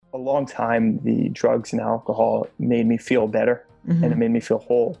a long time, the drugs and alcohol made me feel better and it made me feel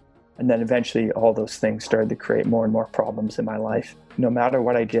whole. And then eventually all those things started to create more and more problems in my life. No matter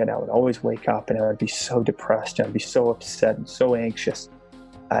what I did, I would always wake up and I would be so depressed. I'd be so upset and so anxious.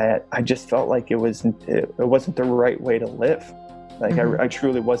 I just felt like it wasn't the right way to live. Like I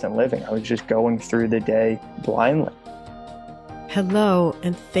truly wasn't living. I was just going through the day blindly. Hello,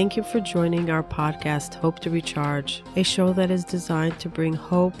 and thank you for joining our podcast, Hope to Recharge, a show that is designed to bring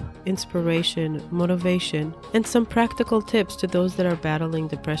hope, inspiration, motivation, and some practical tips to those that are battling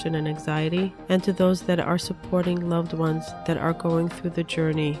depression and anxiety, and to those that are supporting loved ones that are going through the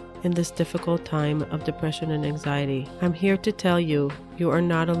journey in this difficult time of depression and anxiety. I'm here to tell you, you are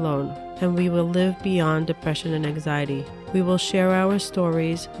not alone, and we will live beyond depression and anxiety. We will share our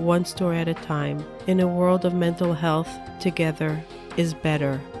stories, one story at a time. In a world of mental health, together is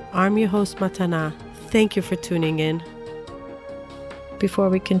better. I'm your host, Matana. Thank you for tuning in. Before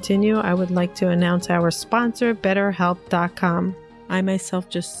we continue, I would like to announce our sponsor, BetterHelp.com. I myself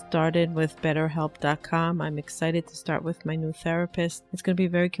just started with BetterHelp.com. I'm excited to start with my new therapist. It's going to be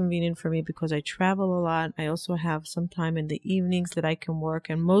very convenient for me because I travel a lot. I also have some time in the evenings that I can work,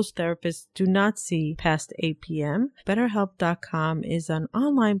 and most therapists do not see past 8 p.m. BetterHelp.com is an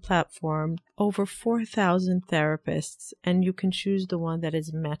online platform, over 4,000 therapists, and you can choose the one that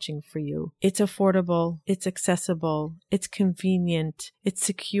is matching for you. It's affordable, it's accessible, it's convenient, it's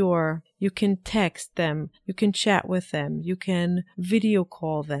secure. You can text them, you can chat with them, you can video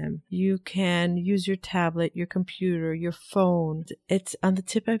call them, you can use your tablet, your computer, your phone. It's on the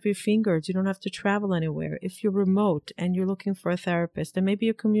tip of your fingers. You don't have to travel anywhere. If you're remote and you're looking for a therapist, and maybe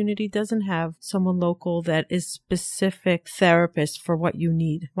your community doesn't have someone local that is specific therapist for what you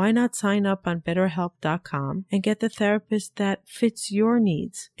need, why not sign up on BetterHelp.com and get the therapist that fits your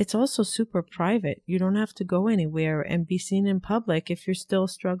needs? It's also super private. You don't have to go anywhere and be seen in public if you're still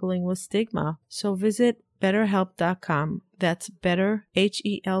struggling with stigma. So visit BetterHelp.com. That's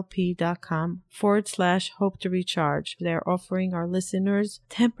BetterHelp.com/hope to recharge. They're offering our listeners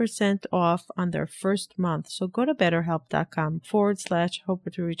 10% off on their first month. So go to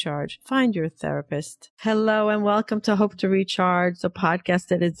BetterHelp.com/hope to recharge. Find your therapist. Hello and welcome to Hope to Recharge, the podcast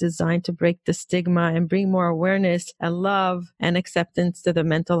that is designed to break the stigma and bring more awareness and love and acceptance to the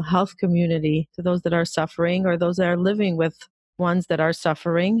mental health community, to those that are suffering or those that are living with ones that are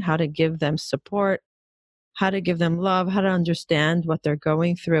suffering, how to give them support, how to give them love, how to understand what they're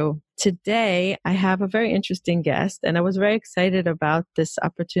going through. Today, I have a very interesting guest, and I was very excited about this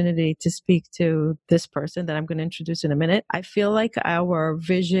opportunity to speak to this person that I'm going to introduce in a minute. I feel like our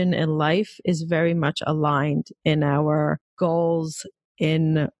vision in life is very much aligned in our goals,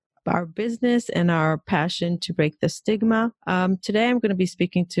 in our business, and our passion to break the stigma. Today, I'm going to be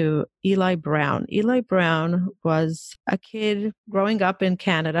speaking to Eli Brown. Eli Brown was a kid growing up in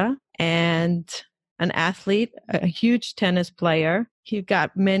Canada and an athlete, a huge tennis player. He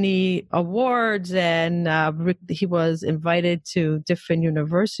got many awards, and he was invited to different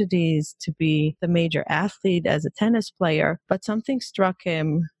universities to be the major athlete as a tennis player. But something struck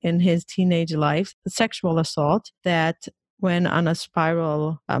him in his teenage life, sexual assault, that went on a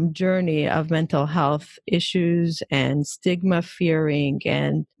spiral journey of mental health issues and stigma fearing,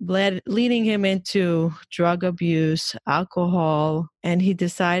 and leading him into drug abuse, alcohol. And he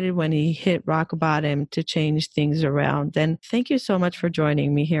decided when he hit rock bottom to change things around. And thank you so much for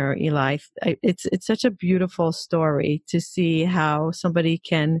joining me here, Eli. It's such a beautiful story to see how somebody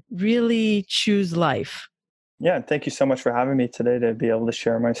can really choose life. Yeah, thank you so much for having me today to be able to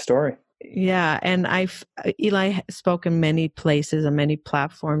share my story. Yeah, and Eli spoke in many places and many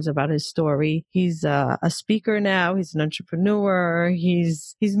platforms about his story. He's a speaker now. He's an entrepreneur. He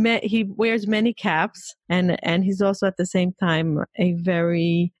wears many caps, and he's also at the same time a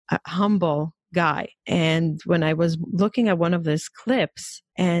very humble guy. And when I was looking at one of his clips,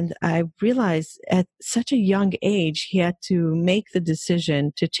 and I realized at such a young age he had to make the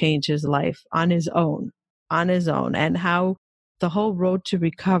decision to change his life on his own, and how the whole road to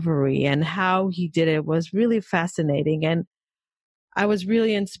recovery and how he did it was really fascinating. And I was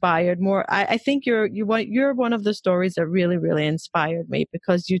really inspired more. I think you're one of the stories that really, really inspired me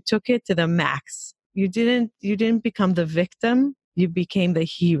because you took it to the max. You didn't become the victim. You became the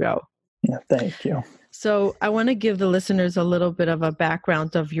hero. Yeah, thank you. So I want to give the listeners a little bit of a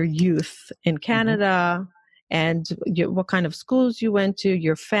background of your youth in Canada, and what kind of schools you went to,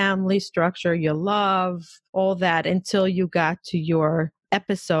 your family structure, your love, all that, until you got to your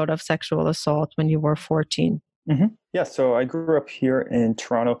episode of sexual assault when you were 14. Yeah, so I grew up here in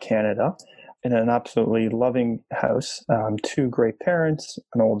Toronto, Canada, in an absolutely loving house. Two great parents,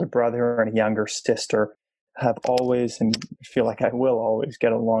 an older brother and a younger sister. have always and feel like I will always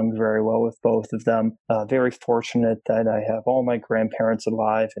get along very well with both of them. Very fortunate that I have all my grandparents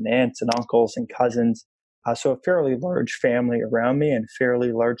alive and aunts and uncles and cousins. So a fairly large family around me and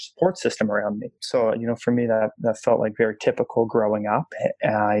fairly large support system around me. So, for me, that felt like very typical growing up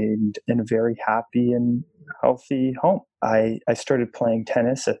and in a very happy and healthy home. I started playing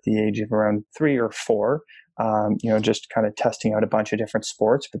tennis at the age of around 3 or 4. Just kind of testing out a bunch of different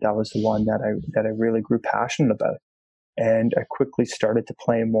sports, but that was the one that I really grew passionate about. And I quickly started to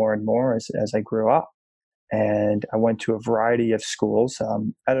play more and more as I grew up. And I went to a variety of schools.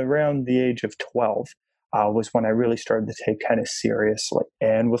 At around the age of 12 was when I really started to take tennis seriously.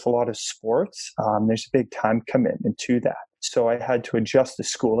 And with a lot of sports, there's a big time commitment to that. So I had to adjust the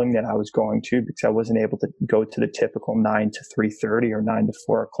schooling that I was going to because I wasn't able to go to the typical 9 to 3:30 or 9 to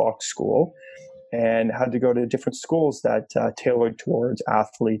 4 o'clock school, and had to go to different schools that tailored towards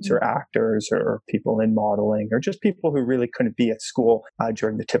athletes or actors or people in modeling or just people who really couldn't be at school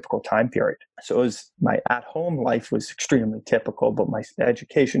during the typical time period. So my at-home life was extremely typical, but my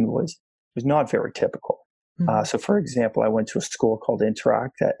education was not very typical. So for example, I went to a school called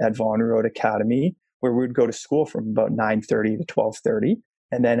Interact at Vaughan Road Academy, where we would go to school from about 9:30 to 12:30.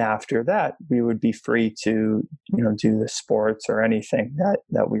 And then after that, we would be free to, do the sports or anything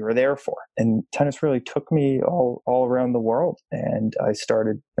that we were there for. And tennis really took me all around the world. And I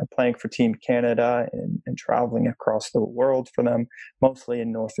started playing for Team Canada and traveling across the world for them, mostly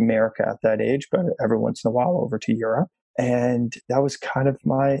in North America at that age, but every once in a while over to Europe. And that was kind of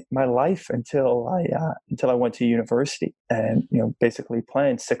my life until I went to university and, basically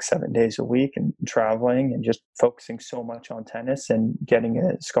playing 6-7 days a week and traveling and just focusing so much on tennis and getting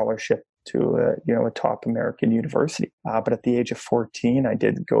a scholarship to a top American university. But at the age of 14, I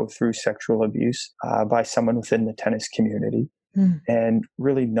did go through sexual abuse by someone within the tennis community. And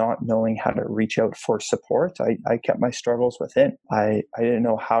really not knowing how to reach out for support, I kept my struggles within. I didn't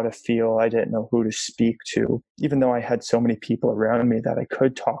know how to feel. I didn't know who to speak to. Even though I had so many people around me that I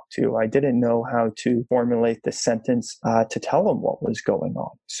could talk to, I didn't know how to formulate the sentence to tell them what was going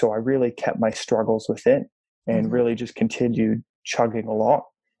on. So I really kept my struggles within and really just continued chugging along.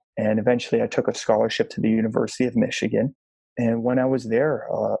 And eventually I took a scholarship to the University of Michigan. And when I was there,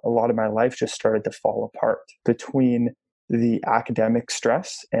 a lot of my life just started to fall apart between the academic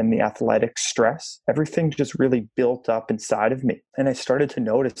stress and the athletic stress. Everything just really built up inside of me. And I started to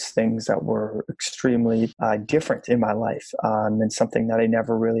notice things that were extremely different in my life and something that I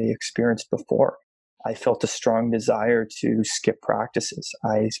never really experienced before. I felt a strong desire to skip practices.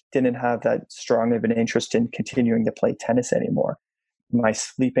 I didn't have that strong of an interest in continuing to play tennis anymore. My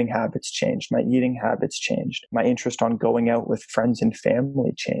sleeping habits changed. My eating habits changed. My interest on going out with friends and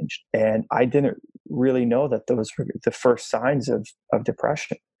family changed. And I didn't really know that those were the first signs of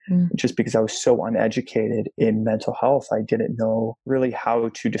depression. Just because I was so uneducated in mental health, I didn't know really how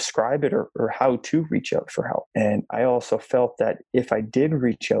to describe it or how to reach out for help. And I also felt that if I did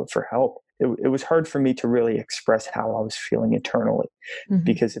reach out for help, it was hard for me to really express how I was feeling internally.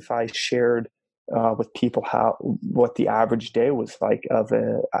 Because if I shared with people what the average day was like of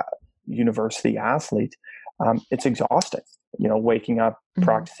a university athlete, it's exhausting. Waking up,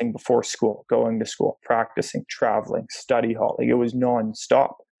 practicing before school, going to school, practicing, traveling, study hall. It was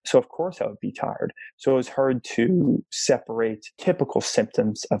nonstop. So of course I would be tired. So it was hard to separate typical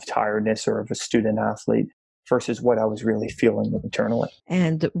symptoms of tiredness or of a student athlete versus what I was really feeling internally.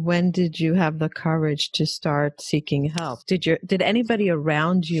 And when did you have the courage to start seeking help? Did anybody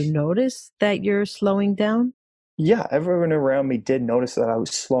around you notice that you're slowing down? Yeah, everyone around me did notice that I was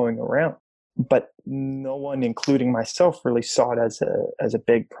slowing around, but no one, including myself, really saw it as a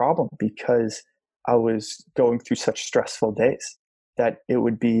big problem because I was going through such stressful days that it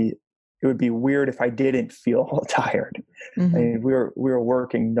would be weird if I didn't feel tired. I mean, we were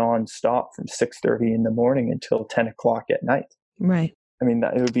working nonstop from 6:30 in the morning until 10 o'clock at night. Right. I mean,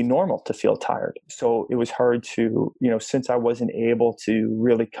 it would be normal to feel tired. So it was hard to, since I wasn't able to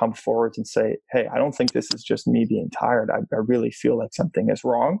really come forward and say, hey, I don't think this is just me being tired. I really feel like something is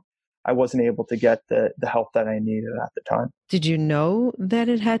wrong. I wasn't able to get the help that I needed at the time. Did you know that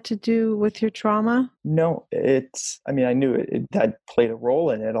it had to do with your trauma? No, I knew that played a role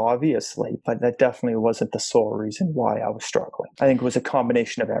in it, obviously, but that definitely wasn't the sole reason why I was struggling. I think it was a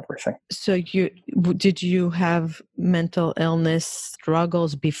combination of everything. So did you have mental illness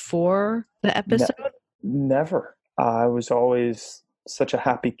struggles before the episode? Never. I was always such a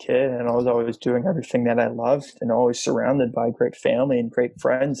happy kid, and I was always doing everything that I loved and always surrounded by great family and great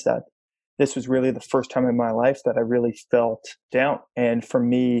friends, that this was really the first time in my life that I really felt down. And for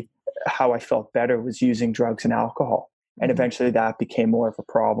me, how I felt better was using drugs and alcohol. And eventually that became more of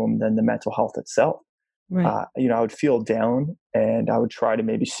a problem than the mental health itself. Right. I would feel down and I would try to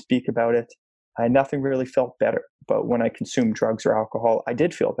maybe speak about it. Nothing really felt better. But when I consumed drugs or alcohol, I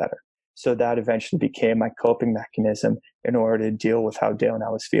did feel better. So that eventually became my coping mechanism in order to deal with how down I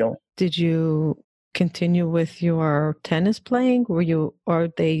was feeling. Did you continue with your tennis playing? Or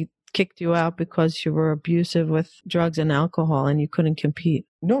they kicked you out because you were abusive with drugs and alcohol and you couldn't compete?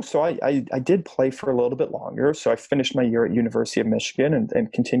 No, so I did play for a little bit longer. So I finished my year at University of Michigan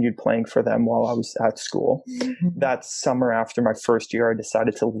and continued playing for them while I was at school. Mm-hmm. That summer after my first year, I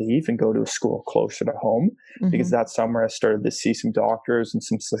decided to leave and go to a school closer to home because that summer I started to see some doctors and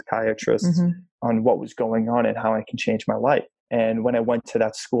some psychiatrists on what was going on and how I can change my life. And when I went to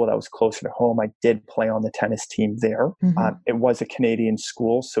that school that was closer to home, I did play on the tennis team there. It was a Canadian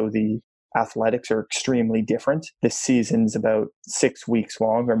school, so the athletics are extremely different. The season's about 6 weeks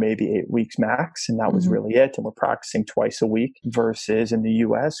long or maybe 8 weeks max. And that was really it. And we're practicing twice a week versus in the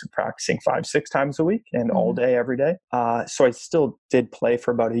US, we're practicing 5-6 times a week and all day, every day. So I still did play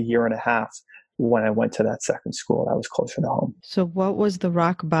for about a year and a half when I went to that second school that was closer to home. So what was the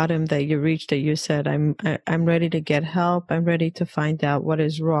rock bottom that you reached that you said, I'm ready to get help. I'm ready to find out what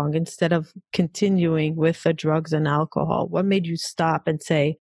is wrong instead of continuing with the drugs and alcohol? What made you stop and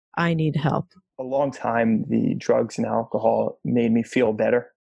say, I need help? A long time, the drugs and alcohol made me feel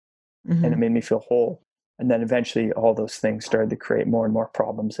better and it made me feel whole. And then eventually all those things started to create more and more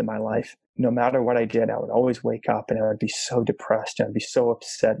problems in my life. No matter what I did, I would always wake up and I would be so depressed and I'd be so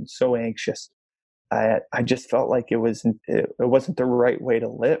upset and so anxious. I just felt like it wasn't the right way to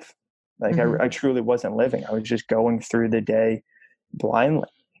live. Like I truly wasn't living. I was just going through the day blindly.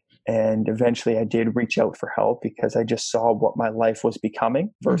 And eventually I did reach out for help because I just saw what my life was becoming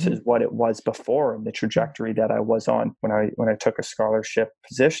versus what it was before and the trajectory that I was on when I took a scholarship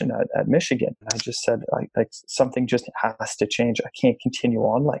position at Michigan. I just said, like something just has to change. I can't continue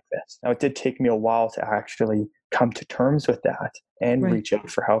on like this. Now, it did take me a while to actually come to terms with that and reach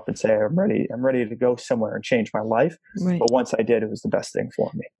out for help and say, I'm ready to go somewhere and change my life. But once I did, it was the best thing for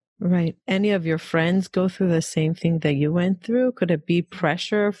me. Right. Any of your friends go through the same thing that you went through? Could it be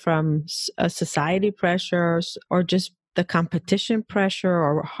pressure from a society pressures or just the competition pressure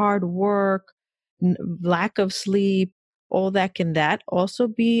or hard work, lack of sleep, all that? Can that also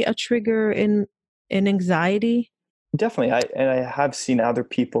be a trigger in anxiety? Definitely. I have seen other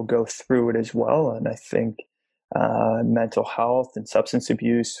people go through it as well. And I think mental health and substance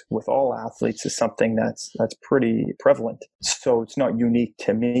abuse with all athletes is something that's pretty prevalent. So it's not unique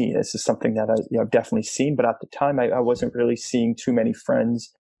to me. This is something that I've definitely seen. But at the time, I wasn't really seeing too many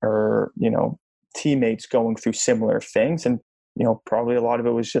friends or teammates going through similar things. And probably a lot of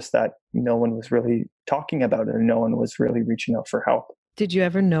it was just that no one was really talking about it and no one was really reaching out for help. Did you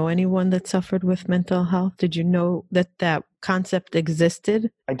ever know anyone that suffered with mental health? Did you know that concept existed?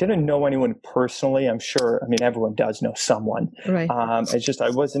 I didn't know anyone personally. I'm sure, everyone does know someone. Right.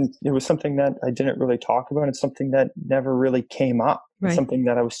 It was something that I didn't really talk about. It's something that never really came up. Right. It's something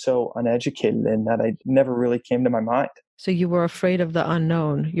that I was so uneducated in that I never really came to my mind. So you were afraid of the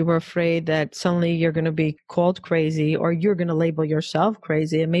unknown. You were afraid that suddenly you're going to be called crazy or you're going to label yourself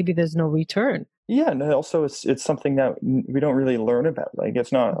crazy and maybe there's no return. Yeah, and also it's something that we don't really learn about. Like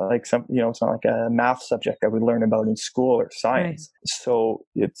it's not like it's not like a math subject that we learn about in school or science. Right. So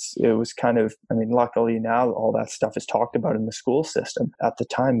it was kind of, luckily now all that stuff is talked about in the school system. At the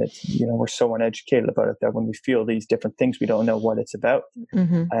time, we're so uneducated about it that when we feel these different things, we don't know what it's about,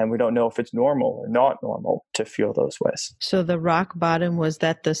 and we don't know if it's normal or not normal to feel those ways. So the rock bottom, was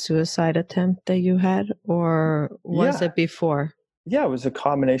that the suicide attempt that you had, or was it before? Yeah, it was a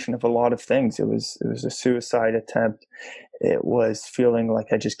combination of a lot of things. It was a suicide attempt. It was feeling like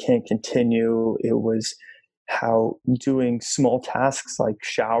I just can't continue. It was how doing small tasks like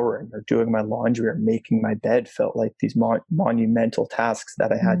showering or doing my laundry or making my bed felt like these monumental tasks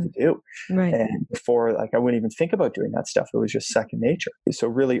that I had to do. Right. And before, I wouldn't even think about doing that stuff. It was just second nature. So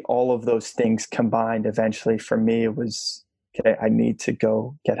really all of those things combined eventually for me, it was, okay, I need to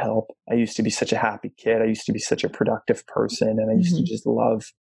go get help. I used to be such a happy kid. I used to be such a productive person. And I used to just love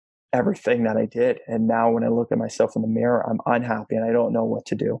everything that I did. And now when I look at myself in the mirror, I'm unhappy and I don't know what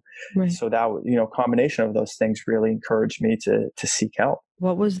to do. Right. So that, combination of those things really encouraged me to seek help.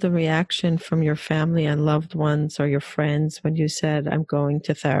 What was the reaction from your family and loved ones or your friends when you said, I'm going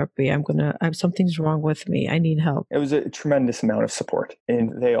to therapy, something's wrong with me, I need help? It was a tremendous amount of support.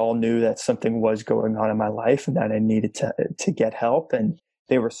 And they all knew that something was going on in my life and that I needed to get help. And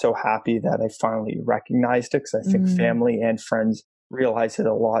they were so happy that I finally recognized it, because I think family and friends realize it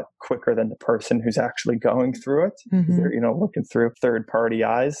a lot quicker than the person who's actually going through it. They're, looking through third-party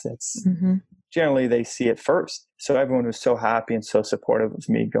eyes. It's generally they see it first. So everyone was so happy and so supportive of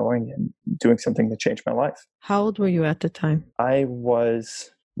me going and doing something that changed my life. How old were you at the time? I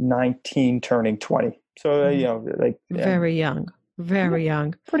was 19 turning 20. So, Very young, very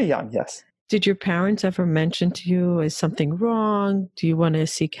young. Pretty young, yes. Did your parents ever mention to you, is something wrong? Do you want to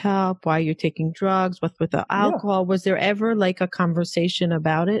seek help? Why are you taking drugs? What's with the alcohol? Was there ever like a conversation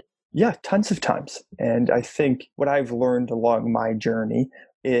about it? Yeah, tons of times. And I think what I've learned along my journey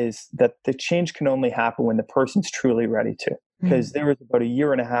is that the change can only happen when the person's truly ready to. Because there was about a 1.5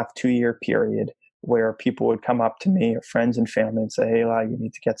 year, 2 year period where people would come up to me, or friends and family, and say, "Hey, Eli, you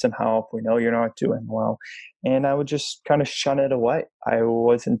need to get some help. We know you're not doing well." And I would just kind of shun it away. I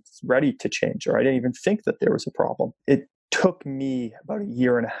wasn't ready to change, or I didn't even think that there was a problem. It took me about a 1.5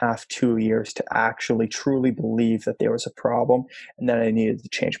 year, 2 years to actually truly believe that there was a problem and that I needed to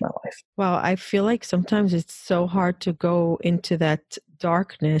change my life. Well, I feel like sometimes it's so hard to go into that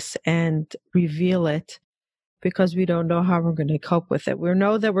darkness and reveal it because we don't know how we're going to cope with it. We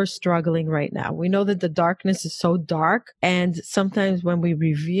know that we're struggling right now. We know that the darkness is so dark. And sometimes when we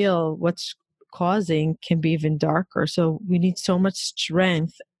reveal what's causing can be even darker. So we need so much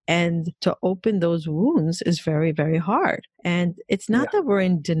strength. And to open those wounds is very, very hard. And it's not that we're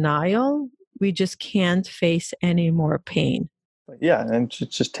in denial. We just can't face any more pain. Yeah. And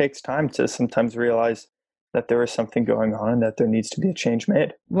it just takes time to sometimes realize that there is something going on and that there needs to be a change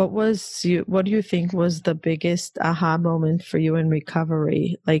made. What do you think was the biggest aha moment for you in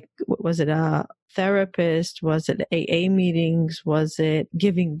recovery? Like, was it a therapist? Was it AA meetings? Was it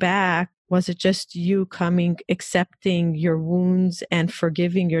giving back? Was it just you accepting your wounds and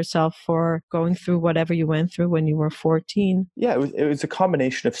forgiving yourself for going through whatever you went through when you were 14? Yeah, it was a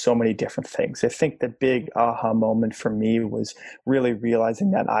combination of so many different things. I think the big aha moment for me was really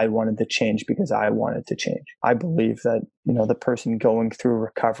realizing that I wanted to change because I wanted to change. I believe that, the person going through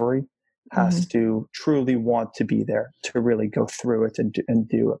recovery has to truly want to be there to really go through it and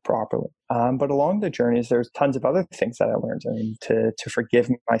do it properly. But along the journeys, there's tons of other things that I learned. I mean, to forgive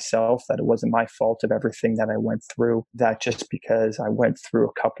myself, that it wasn't my fault of everything that I went through, that just because I went through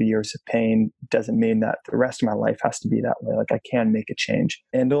a couple of years of pain doesn't mean that the rest of my life has to be that way. Like, I can make a change.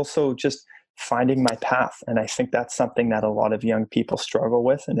 And also just finding my path. And I think that's something that a lot of young people struggle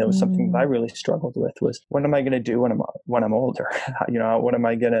with. And it was something that I really struggled with, was what am I going to do when I'm older? What am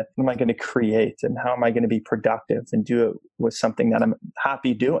I going to create, and how am I going to be productive and do it with something that I'm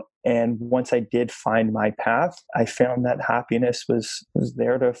happy doing? And once I did find my path, I found that happiness was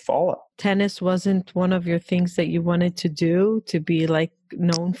there to follow. Tennis wasn't one of your things that you wanted to do, to be like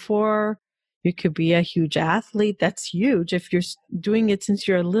known for? You could be a huge athlete. That's huge. If you're doing it since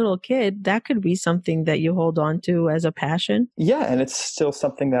you're a little kid, that could be something that you hold on to as a passion. Yeah, and it's still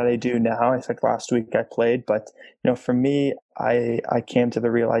something that I do now. I think last week I played, but for me, I came to the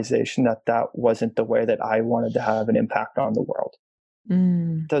realization that wasn't the way that I wanted to have an impact on the world.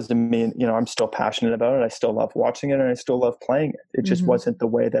 Doesn't mean, I'm still passionate about it. I still love watching it and I still love playing it. It just wasn't the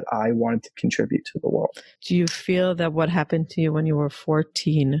way that I wanted to contribute to the world. Do you feel that what happened to you when you were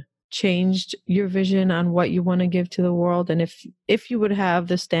 14 changed your vision on what you want to give to the world? And if you would have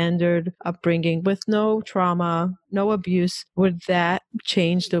the standard upbringing with no trauma, no abuse, would that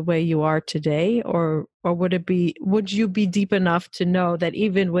change the way you are today? Or would you be deep enough to know that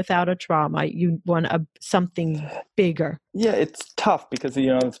even without a trauma, you want something bigger? Yeah, it's tough because,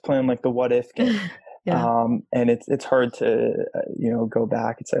 it's playing like the what if game. Yeah. And it's hard to, go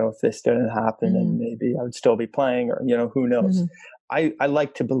back and say, oh, if this didn't happen, then maybe I would still be playing, or, who knows? I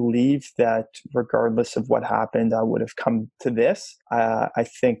like to believe that regardless of what happened, I would have come to this. I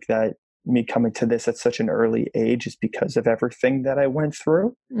think that me coming to this at such an early age is because of everything that I went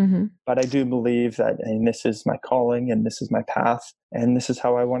through. But I do believe that, and this is my calling and this is my path, and this is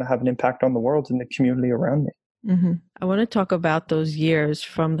how I want to have an impact on the world and the community around me. I want to talk about those years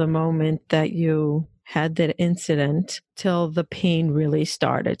from the moment that you had that incident till the pain really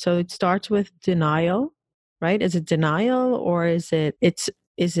started. So it starts with denial, right? Is it denial, or is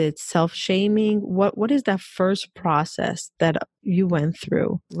it self-shaming? What is that first process that you went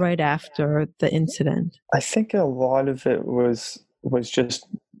through right after the incident? I think a lot of it was just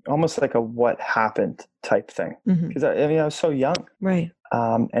almost like a what happened type thing. Because I was so young. Right.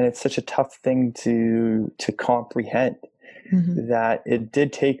 And it's such a tough thing to comprehend that it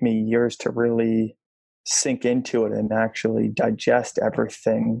did take me years to really sink into it and actually digest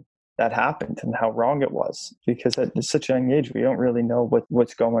everything that happened and how wrong it was. Because at such a young age, we don't really know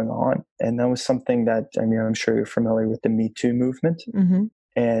what's going on. And that was something that, I'm sure you're familiar with the Me Too movement.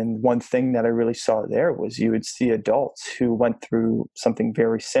 And one thing that I really saw there was you would see adults who went through something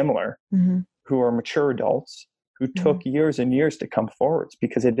very similar, who are mature adults, who took years and years to come forwards,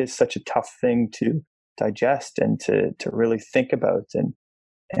 because it is such a tough thing to digest and to really think about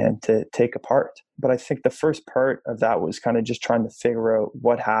and to take apart. But I think the first part of that was kind of just trying to figure out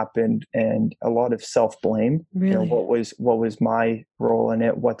what happened, and a lot of self-blame. Really? What was my role in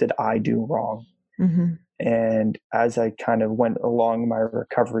it? What did I do wrong? And as I kind of went along my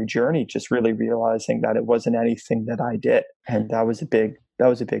recovery journey, just really realizing that it wasn't anything that I did. And that was a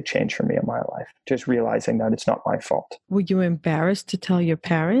big change for me in my life. Just realizing that it's not my fault. Were you embarrassed to tell your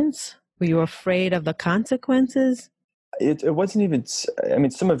parents? Were you afraid of the consequences? It wasn't even, I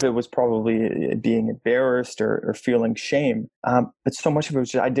mean, some of it was probably being embarrassed or feeling shame. But so much of it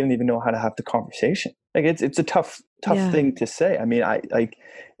was just, I didn't even know how to have the conversation. Like it's a tough thing to say. I mean, I like,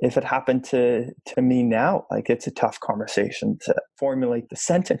 if it happened to me now, like it's a tough conversation to formulate the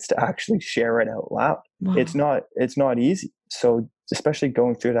sentence, to actually share it out loud. Wow. It's not easy. So especially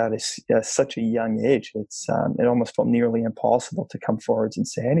going through that at such a young age, it almost felt nearly impossible to come forwards and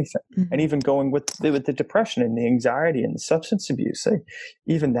say anything. And even going with the depression and the anxiety and the substance abuse,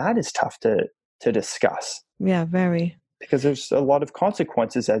 even that is tough to discuss. Yeah, very. Because there's a lot of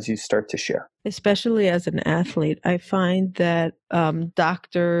consequences as you start to share. Especially as an athlete, I find that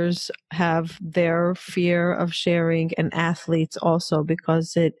doctors have their fear of sharing, and athletes also,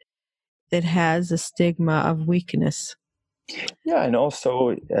 because it has a stigma of weakness. Yeah, and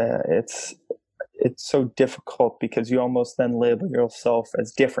also it's so difficult because you almost then label yourself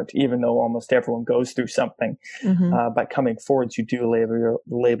as different, even though almost everyone goes through something. By coming forwards, you do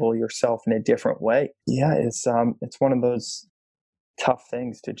label yourself in a different way. Yeah, it's one of those tough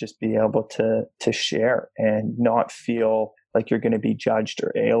things to just be able to share and not feel like you're going to be judged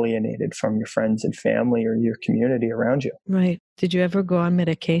or alienated from your friends and family or your community around you. Right. Did you ever go on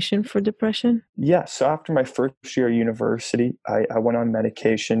medication for depression? Yeah. So after my first year of university, I went on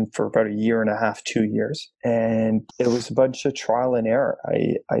medication for about 1.5 years, 2 years. And it was a bunch of trial and error.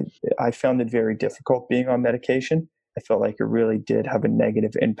 I found it very difficult being on medication. I felt like it really did have a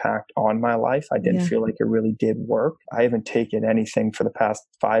negative impact on my life. I didn't feel like it really did work. I haven't taken anything for the past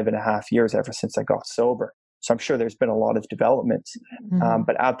 5.5 years, ever since I got sober. So I'm sure there's been a lot of developments.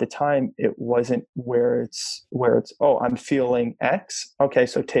 But at the time, it wasn't where it's, oh, I'm feeling X. Okay,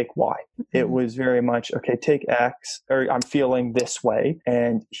 so take Y. It was very much, okay, take X, or I'm feeling this way.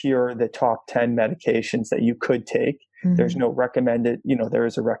 And here are the top 10 medications that you could take. There's no recommended, there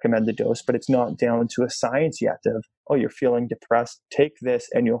is a recommended dose, but it's not down to a science yet of, oh, you're feeling depressed, take this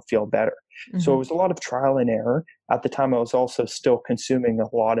and you'll feel better. So it was a lot of trial and error. At the time, I was also still consuming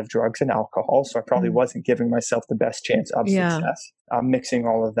a lot of drugs and alcohol. So I probably wasn't giving myself the best chance of success. I'm mixing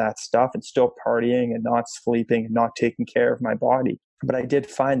all of that stuff and still partying and not sleeping and not taking care of my body. But I did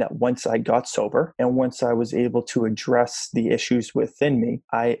find that once I got sober and once I was able to address the issues within me,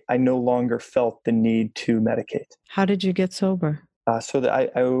 I no longer felt the need to medicate. How did you get sober? I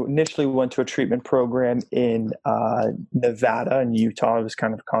initially went to a treatment program in Nevada and Utah. It was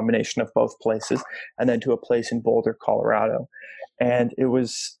kind of a combination of both places, and then to a place in Boulder, Colorado. And it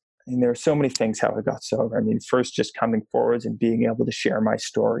was, there are so many things how I got sober. I mean, first just coming forwards and being able to share my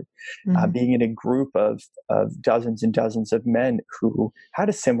story, being in a group of dozens and dozens of men who had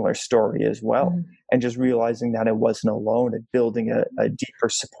a similar story as well, and just realizing that I wasn't alone and building a deeper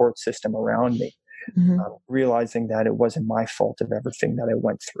support system around me. Realizing that it wasn't my fault of everything that I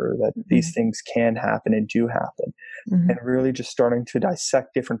went through, that these things can happen and do happen. And really just starting to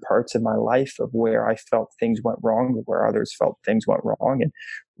dissect different parts of my life of where I felt things went wrong, or where others felt things went wrong, and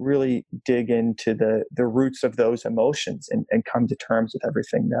really dig into the roots of those emotions and come to terms with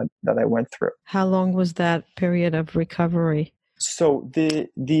everything that I went through. How long was that period of recovery? So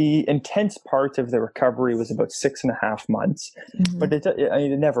the intense part of the recovery was about 6.5 months, but it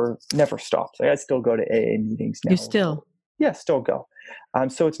never stops. Like, I still go to AA meetings now. You still? Yeah, still go.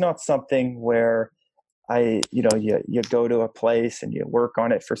 So it's not something where you go to a place and you work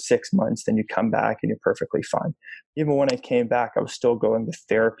on it for 6 months, then you come back and you're perfectly fine. Even when I came back, I was still going to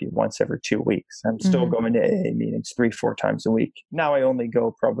therapy once every 2 weeks. I'm still going to AA meetings 3-4 times a week. Now I only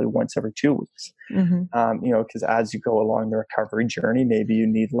go probably once every 2 weeks. Because as you go along the recovery journey, maybe you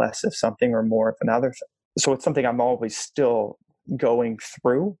need less of something or more of another thing. So it's something I'm always still going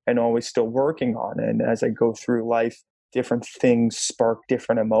through and always still working on. And as I go through life, different things spark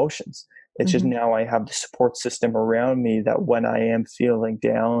different emotions. It's just now I have the support system around me that when I am feeling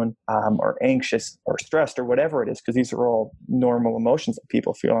down or anxious or stressed or whatever it is, because these are all normal emotions that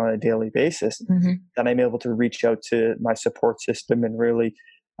people feel on a daily basis, that I'm able to reach out to my support system and really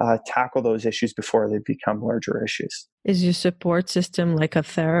tackle those issues before they become larger issues. Is your support system like a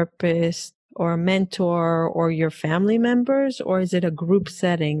therapist or a mentor or your family members, or is it a group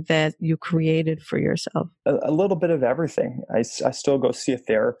setting that you created for yourself? A little bit of everything. I still go see a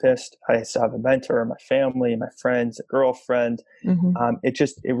therapist. I still have a mentor, my family, my friends, a girlfriend.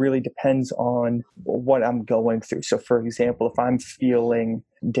 It really depends on what I'm going through. So for example, if I'm feeling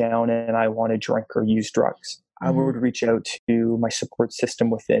down and I want to drink or use drugs, I would reach out to my support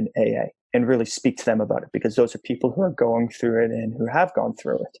system within AA and really speak to them about it, because those are people who are going through it and who have gone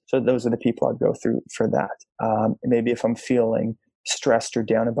through it. So those are the people I'd go through for that. Maybe if I'm feeling stressed or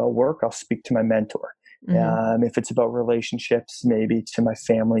down about work, I'll speak to my mentor. If it's about relationships, maybe to my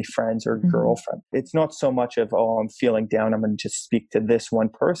family, friends, or girlfriend. It's not so much of, oh, I'm feeling down, I'm going to just speak to this one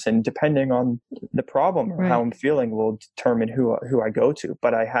person. Depending on the problem or how I'm feeling will determine who I go to.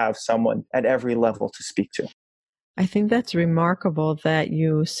 But I have someone at every level to speak to. I think that's remarkable that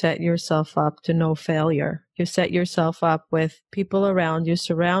you set yourself up to no failure. You set yourself up with people around you,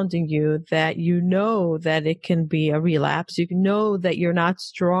 surrounding you, that you know that it can be a relapse. You know that you're not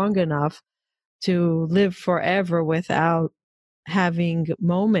strong enough to live forever without having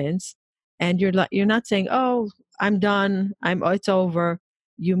moments. And you're not saying, oh, I'm done. It's over.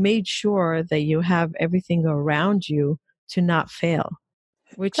 You made sure that you have everything around you to not fail,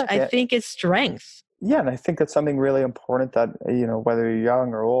 which I think is strength. Yeah, and I think that's something really important that, whether you're young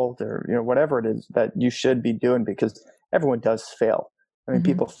or old or, whatever it is that you should be doing, because everyone does fail. I mean,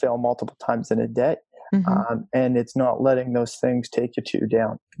 people fail multiple times in a day. And it's not letting those things take you too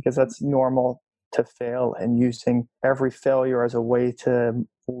down, because that's normal to fail, and using every failure as a way to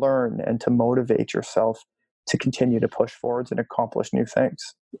learn and to motivate yourself to continue to push forwards and accomplish new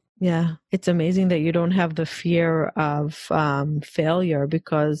things. Yeah, it's amazing that you don't have the fear of failure,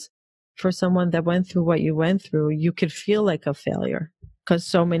 because for someone that went through what you went through, you could feel like a failure, because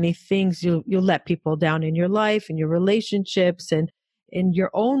so many things you let people down in your life, in your relationships, and in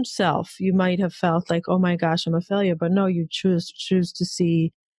your own self. You might have felt like, oh my gosh, I'm a failure, but no, you choose to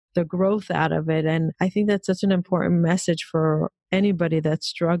see the growth out of it. And I think that's such an important message for anybody that's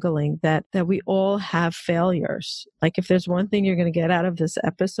struggling, that we all have failures. Like, if there's one thing you're going to get out of this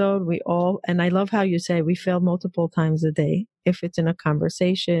episode, and I love how you say we fail multiple times a day. If it's in a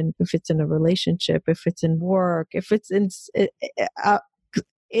conversation, if it's in a relationship, if it's in work, if it's in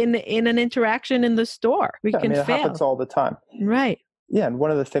an interaction in the store, we can fail. It happens all the time. Right. Yeah, and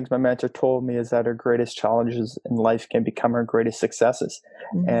one of the things my mentor told me is that our greatest challenges in life can become our greatest successes.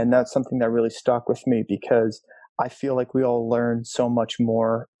 And that's something that really stuck with me, because I feel like we all learn so much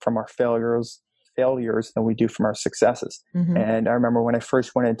more from our failures than we do from our successes. And I remember when I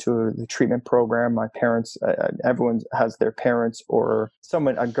first went into the treatment program, my parents, everyone has their parents or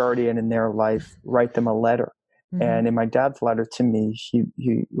someone, a guardian in their life, write them a letter. And in my dad's letter to me, he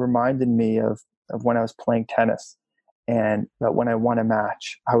reminded me of when I was playing tennis. And that when I won a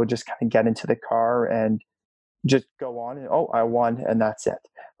match, I would just kind of get into the car and just go on and, oh, I won, and that's it.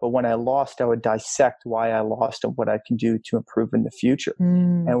 But when I lost, I would dissect why I lost and what I can do to improve in the future.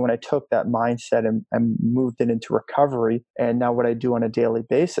 And when I took that mindset and moved it into recovery, and now what I do on a daily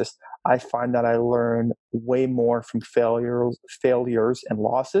basis, I find that I learn way more from failures and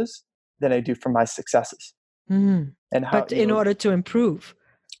losses than I do from my successes. And but in order to improve.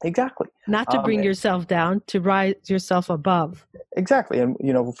 Exactly. Not to bring yourself down, to rise yourself above. Exactly. And,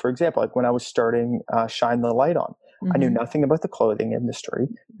 for example, like when I was starting Shine the Light On, I knew nothing about the clothing industry,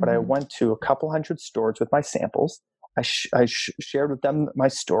 but I went to a couple hundred stores with my samples. I shared with them my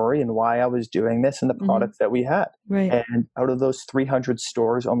story and why I was doing this and the products that we had. Right. And out of those 300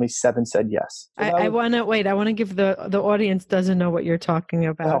 stores, only 7 said yes. So I want to give the audience doesn't know what you're talking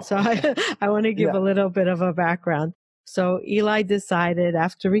about. So I want to give a little bit of a background. So Eli decided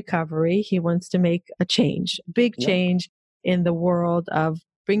after recovery, he wants to make a change, big change in the world of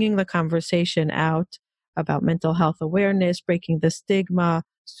bringing the conversation out about mental health awareness, breaking the stigma,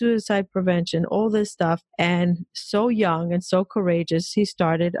 suicide prevention, all this stuff. And so young and so courageous, he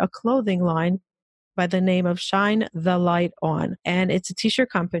started a clothing line by the name of Shine the Light On. And it's a t-shirt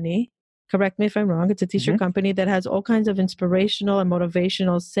company. Correct me if I'm wrong. It's a t-shirt company that has all kinds of inspirational and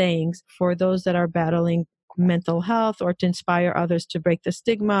motivational sayings for those that are battling mental health, or to inspire others to break the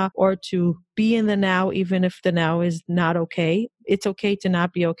stigma, or to be in the now, even if the now is not okay. It's okay to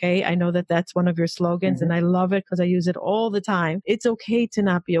not be okay. I know that that's one of your slogans, and I love it because I use it all the time. It's okay to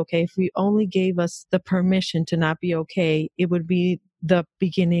not be okay. If we only gave us the permission to not be okay, it would be the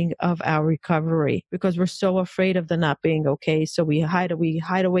beginning of our recovery, because we're so afraid of the not being okay. So we hide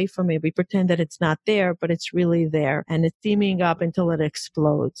away from it. We pretend that it's not there, but it's really there. And it's steaming up until it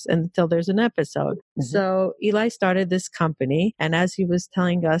explodes, until there's an episode. Mm-hmm. So Eli started this company. And as he was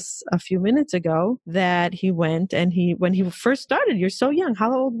telling us a few minutes ago, that he went and when he first started, you're so young.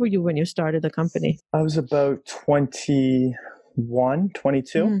 How old were you when you started the company? I was about 21,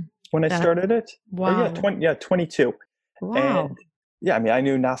 22 when I started it. Wow. 22. Wow. And yeah, I mean, I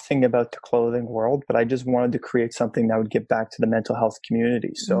knew nothing about the clothing world, but I just wanted to create something that would give back to the mental health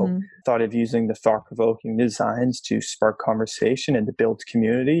community. So thought of using the thought-provoking designs to spark conversation and to build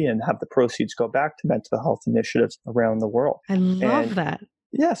community and have the proceeds go back to mental health initiatives around the world. I love that.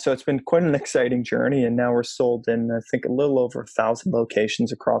 Yeah, so it's been quite an exciting journey, and now we're sold in, I think, a little over 1,000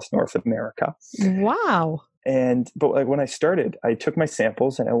 locations across North America. Wow. But like when I started, I took my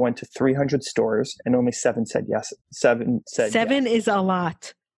samples and I went to 300 stores, and only 7 said yes. 7 said Seven yes. is a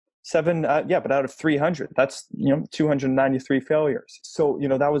lot. 7, but out of 300, that's 293 failures. So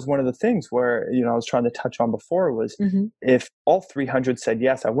that was one of the things where I was trying to touch on before was if all 300 said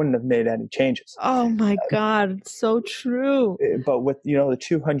yes, I wouldn't have made any changes. Oh my God, it's so true. But with the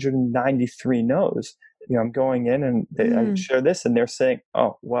 293 no's, I'm going in and I share this, and they're saying,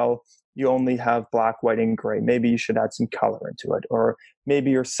 oh well, you only have black, white, and gray. Maybe you should add some color into it, or maybe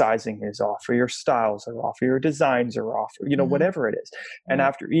your sizing is off, or your styles are off, or your designs are off, or whatever it is. And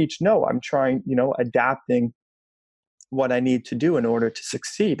after each no, I'm trying, adapting what I need to do in order to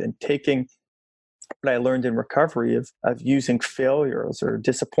succeed, and taking what I learned in recovery of using failures or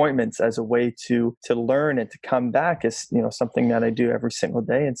disappointments as a way to learn and to come back is something that I do every single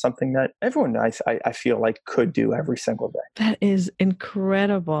day, and something that everyone I feel like could do every single day. That is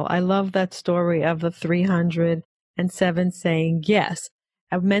incredible. I love that story of the 307 saying yes.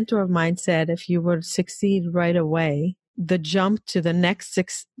 A mentor of mine said if you would succeed right away, the jump to the next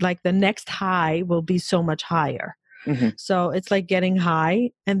the next high will be so much higher. So it's like getting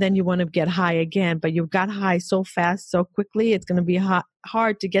high, and then you want to get high again, but you've got high so fast, so quickly, it's going to be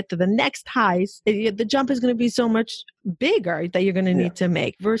hard to get to the next highs. The jump is going to be so much bigger that you're going to need to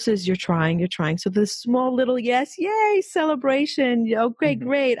make, versus you're trying. So the small little yes, yay, celebration. Okay,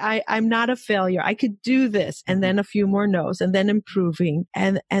 great. I'm not a failure. I could do this. And then a few more no's, and then improving.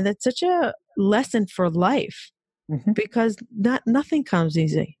 And it's such a lesson for life, because nothing comes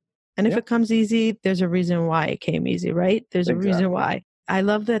easy. And if it comes easy, there's a reason why it came easy, right? There's a reason why. I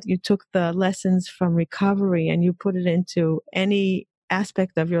love that you took the lessons from recovery and you put it into any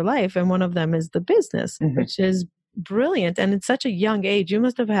aspect of your life. And one of them is the business, which is brilliant. And at such a young age, you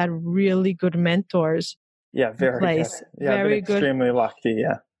must have had really good mentors. Yeah, very good. Yeah, very good. Extremely lucky,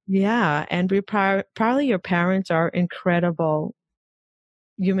 yeah. Yeah, and probably your parents are incredible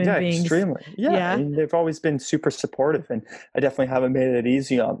human beings. Extremely. Yeah. I mean, they've always been super supportive, and I definitely haven't made it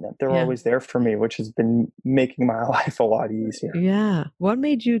easy on them. They're always there for me, which has been making my life a lot easier. Yeah. What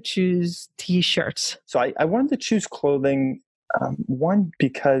made you choose t-shirts? So I wanted to choose clothing, one,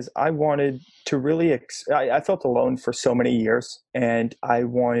 because I wanted to really, I felt alone for so many years, and I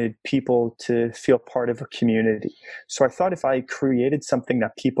wanted people to feel part of a community. So I thought if I created something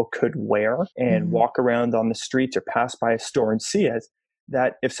that people could wear and walk around on the streets or pass by a store and see it,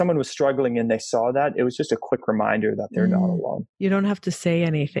 that if someone was struggling and they saw that, it was just a quick reminder that they're not alone. You don't have to say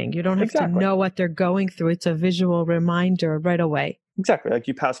anything. You don't have to know what they're going through. It's a visual reminder right away. Exactly. Like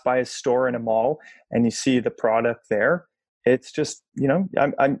you pass by a store in a mall and you see the product there. It's just,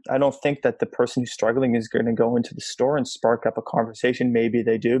 I don't think that the person who's struggling is going to go into the store and spark up a conversation. Maybe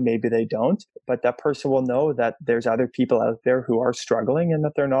they do, maybe they don't. But that person will know that there's other people out there who are struggling, and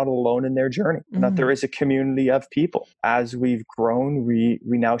that they're not alone in their journey, and that there is a community of people. As we've grown, we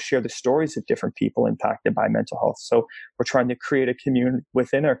now share the stories of different people impacted by mental health. So we're trying to create a community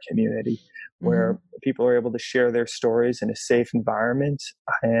within our community where people are able to share their stories in a safe environment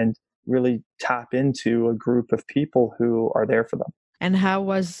and really tap into a group of people who are there for them. And how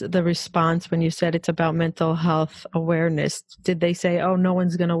was the response when you said it's about mental health awareness? Did they say, oh, no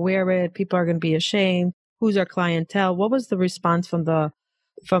one's going to wear it, people are going to be ashamed? Who's our clientele? What was the response from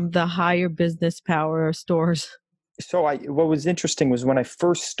the higher business power stores? So what was interesting was when I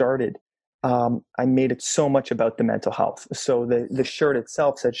first started, I made it so much about the mental health. So the shirt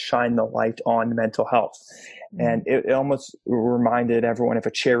itself said, shine the light on mental health. And it almost reminded everyone of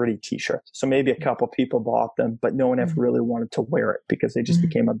a charity t-shirt. So maybe a couple people bought them, but no one ever really wanted to wear it because they just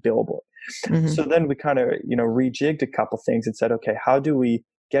became a billboard. So then we kind of, rejigged a couple things and said, okay, how do we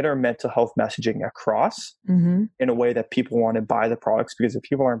get our mental health messaging across in a way that people want to buy the products? Because if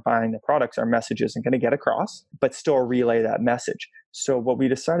people aren't buying the products, our message isn't going to get across, but still relay that message. So what we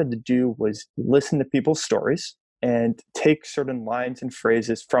decided to do was listen to people's stories and take certain lines and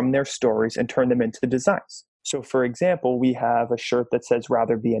phrases from their stories and turn them into designs. So, for example, we have a shirt that says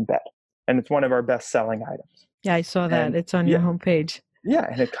 "Rather Be in Bed," and it's one of our best-selling items. Yeah, I saw that. And it's on your homepage. Yeah,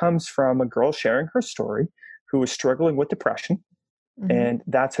 and it comes from a girl sharing her story who was struggling with depression. Mm-hmm. And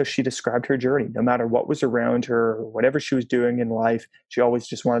that's how she described her journey. No matter what was around her, or whatever she was doing in life, she always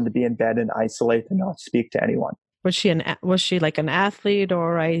just wanted to be in bed and isolate and not speak to anyone. Was she like an athlete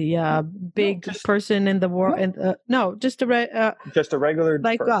or a big person in the world? No, just a regular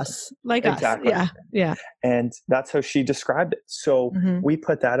like person. us, like exactly. us. Yeah. And that's how she described it. So we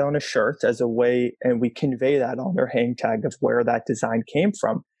put that on a shirt as a way, and we convey that on their hang tag of where that design came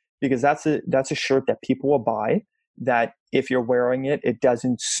from, because that's a shirt that people will buy. That if you're wearing it, it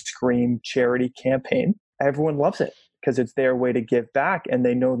doesn't scream charity campaign. Everyone loves it because it's their way to give back, and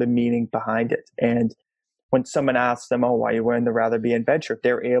they know the meaning behind it. And when someone asks them, "Oh, why are you wearing the Rather Be in Bed shirt?"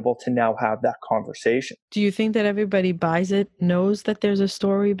 they're able to now have that conversation. Do you think that everybody buys it, knows that there's a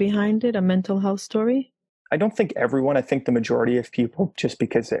story behind it, a mental health story? I don't think everyone. I think the majority of people, just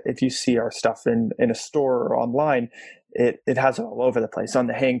because if you see our stuff in a store or online, it has it all over the place. On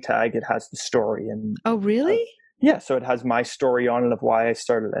the hang tag, it has the story. And oh, really? Yeah, so it has my story on it of why I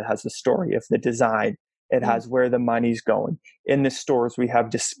started. It has the story of the design. It has where the money's going. In the stores, we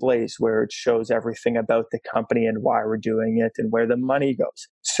have displays where it shows everything about the company and why we're doing it and where the money goes.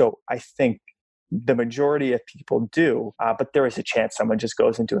 So I think the majority of people do, but there is a chance someone just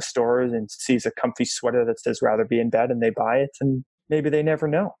goes into a store and sees a comfy sweater that says "Rather Be in Bed" and they buy it, and maybe they never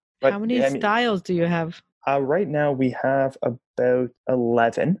know. But how many styles do you have? Right now, we have about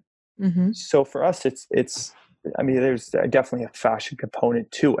 11. Mm-hmm. So for us, it's. I mean, there's definitely a fashion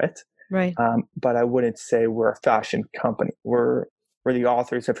component to it. Right. But I wouldn't say we're a fashion company. We're the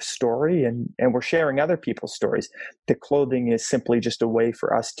authors of a story, and we're sharing other people's stories. The clothing is simply just a way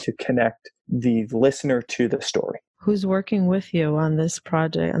for us to connect the listener to the story. Who's working with you on this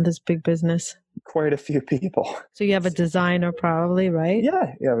project, on this big business? Quite a few people. So you have a designer probably, right?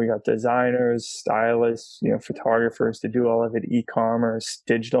 Yeah. We got designers, stylists, photographers to do all of it, e-commerce,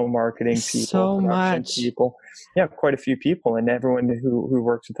 digital marketing people, production people. Yeah, quite a few people. And everyone who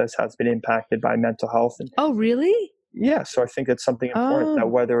works with us has been impacted by mental health. Oh, really? Yeah. So I think it's something important that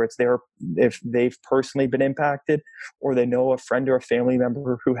whether it's if they've personally been impacted or they know a friend or a family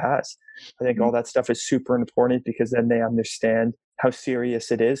member who has, I think all that stuff is super important, because then they understand how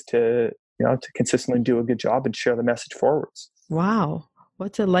serious it is to consistently do a good job and share the message forwards. Wow.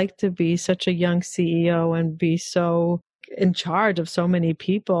 What's it like to be such a young CEO and be so in charge of so many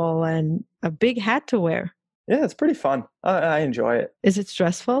people and a big hat to wear? Yeah, it's pretty fun. I enjoy it. Is it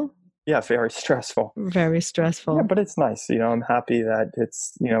stressful? Yeah, very stressful. Very stressful. Yeah, but it's nice. I'm happy that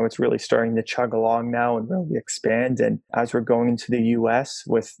it's really starting to chug along now and really expand. And as we're going into the US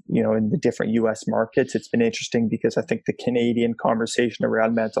with, in the different US markets, it's been interesting because I think the Canadian conversation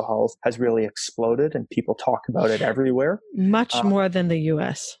around mental health has really exploded and people talk about it everywhere. Much more than the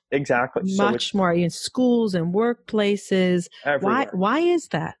US. Exactly. Much more in schools and workplaces. Everywhere. Why is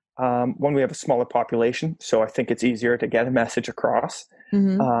that? One, we have a smaller population, so I think it's easier to get a message across.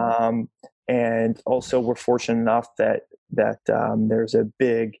 Mm-hmm. And also, we're fortunate enough that there's a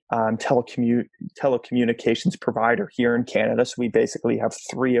big telecommunications provider here in Canada. So we basically have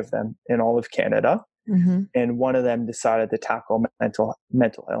 3 of them in all of Canada. Mm-hmm. And one of them decided to tackle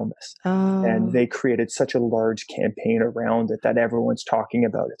mental illness. And they created such a large campaign around it that everyone's talking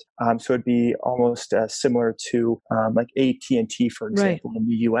about it. So it'd be almost similar to like AT&T, for example, in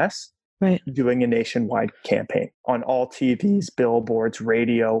the US, doing a nationwide campaign on all TVs, billboards,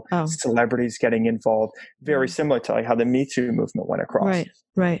 radio, celebrities getting involved. Very similar to like how the Me Too movement went across.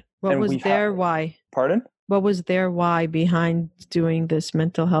 Right. What was their why? Pardon? What was their why behind doing this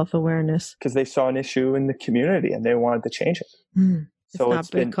mental health awareness? Because they saw an issue in the community and they wanted to change it. So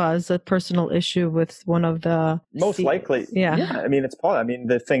it's not because a personal issue with one of the most likely. Yeah. I mean, it's probably. I mean,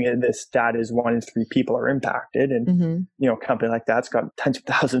 the thing in this stat is 1 in 3 people are impacted, and a company like that's got tens of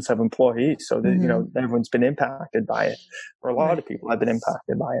thousands of employees, so that everyone's been impacted by it, or a lot of people have been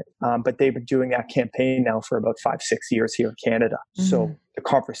impacted by it. But they've been doing that campaign now for about 5-6 years here in Canada. So the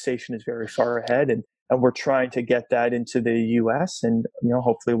conversation is very far ahead, and we're trying to get that into the U.S. and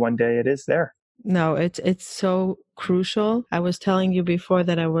hopefully one day it is there. No, it's so crucial. I was telling you before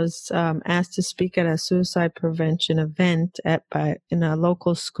that I was asked to speak at a suicide prevention event in a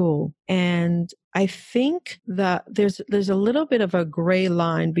local school, and I think that there's a little bit of a gray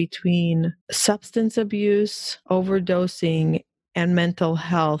line between substance abuse, overdosing, and mental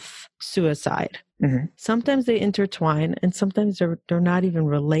health suicide. Sometimes they intertwine, and sometimes they're not even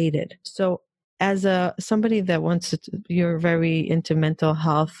related. So as somebody that wants to, you're very into mental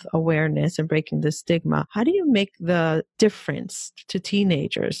health awareness and breaking the stigma. How do you make the difference to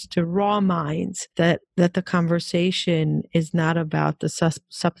teenagers, to raw minds, that the conversation is not about the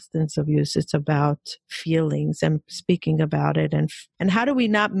substance abuse, it's about feelings and speaking about it, and how do we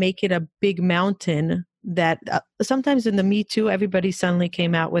not make it a big mountain that sometimes in the Me Too, everybody suddenly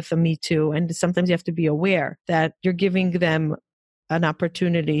came out with a Me Too, and sometimes you have to be aware that you're giving them an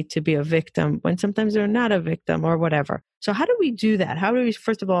opportunity to be a victim when sometimes they're not a victim or whatever. So how do we do that? How do we,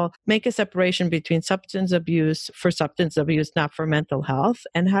 first of all, make a separation between substance abuse for substance abuse, not for mental health?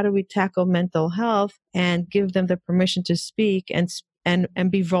 And how do we tackle mental health and give them the permission to speak and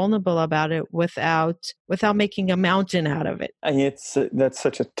be vulnerable about it without making a mountain out of it? I mean, that's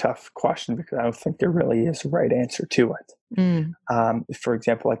such a tough question because I don't think there really is a right answer to it. For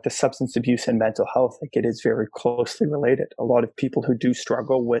example, like the substance abuse and mental health, like it is very closely related. A lot of people who do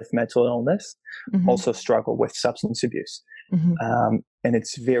struggle with mental illness also struggle with substance abuse. And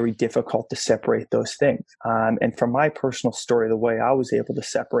it's very difficult to separate those things. And from my personal story, the way I was able to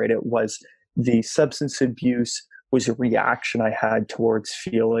separate it was the substance abuse was a reaction I had towards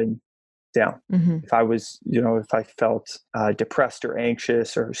feeling down. If I was, if I felt depressed or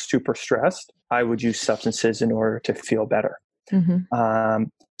anxious or super stressed, I would use substances in order to feel better.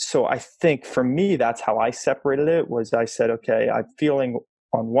 So I think for me, that's how I separated it. Was I said, okay,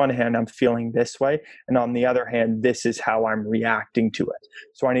 on one hand, I'm feeling this way. And on the other hand, this is how I'm reacting to it.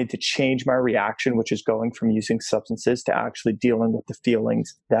 So I need to change my reaction, which is going from using substances to actually dealing with the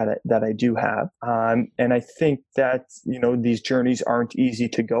feelings that I do have. And I think that, these journeys aren't easy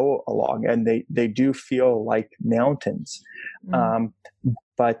to go along, and they do feel like mountains.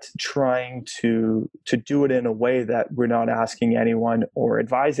 But trying to do it in a way that we're not asking anyone or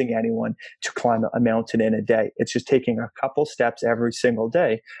advising anyone to climb a mountain in a day. It's just taking a couple steps every single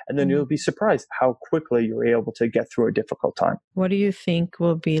day, and then you'll be surprised how quickly you're able to get through a difficult time. What do you think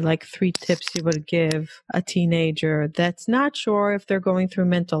will be like 3 tips you would give a teenager that's not sure if they're going through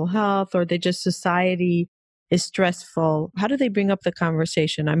mental health or society is stressful? How do they bring up the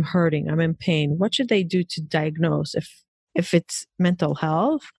conversation? I'm hurting, I'm in pain. What should they do to diagnose if it's mental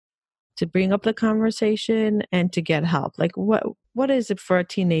health, to bring up the conversation and to get help? Like what is it for a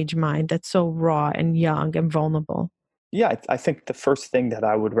teenage mind that's so raw and young and vulnerable? Yeah, I think the first thing that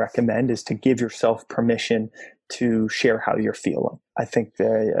I would recommend is to give yourself permission to share how you're feeling. I think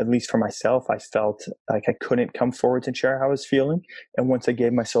that, at least for myself, I felt like I couldn't come forward and share how I was feeling. And once I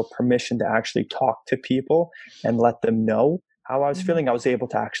gave myself permission to actually talk to people and let them know how I was feeling, I was able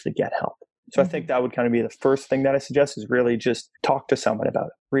to actually get help. So I think that would kind of be the first thing that I suggest, is really just talk to someone about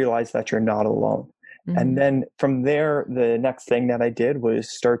it. Realize that you're not alone. And then from there, the next thing that I did was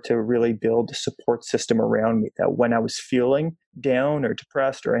start to really build a support system around me, that when I was feeling down or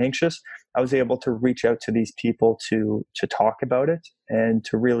depressed or anxious, I was able to reach out to these people to talk about it and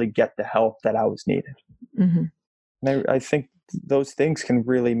to really get the help that I was needed. And I think those things can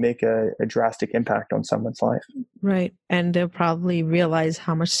really make a drastic impact on someone's life. Right. And they'll probably realize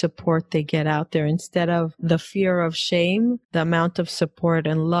how much support they get out there. Instead of the fear of shame, the amount of support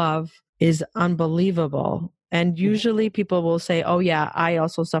and love is unbelievable. And usually people will say, oh yeah, I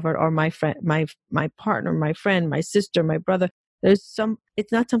also suffered, or my friend, my partner, my friend, my sister, my brother. It's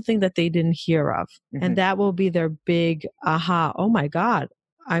not something that they didn't hear of. And that will be their big aha. Oh my God,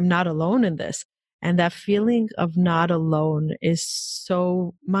 I'm not alone in this. And that feeling of not alone is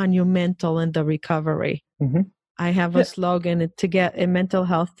so monumental in the recovery. I have a slogan, to get in mental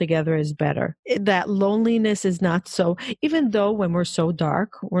health together is better. That loneliness is not so, even though when we're so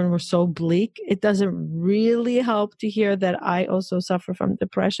dark, when we're so bleak, it doesn't really help to hear that I also suffer from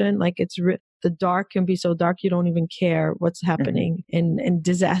depression. Like the dark can be so dark, you don't even care what's happening in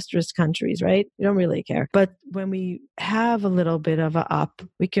disastrous countries, right? You don't really care. But when we have a little bit of a up,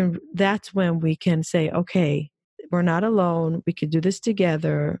 that's when we can say, okay, we're not alone. We could do this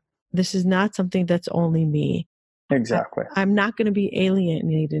together. This is not something that's only me. Exactly. I'm not going to be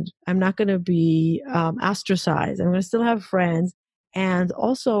alienated. I'm not going to be ostracized. I'm going to still have friends. And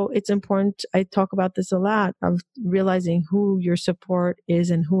also, it's important, I talk about this a lot, of realizing who your support is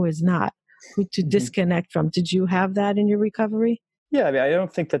and who is not, who to disconnect from. Did you have that in your recovery? Yeah, I mean, I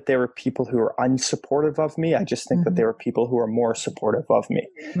don't think that there were people who were unsupportive of me. I just think that there were people who are more supportive of me.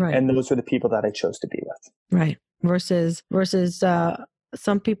 Right. And those were the people that I chose to be with. Right. Versus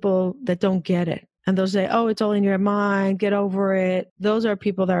some people that don't get it. And they'll say, oh, it's all in your mind, get over it. Those are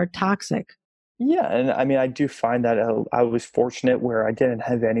people that are toxic. Yeah, and I mean, I do find that I was fortunate where I didn't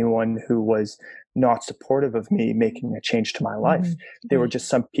have anyone who was not supportive of me making a change to my life. There were Right. just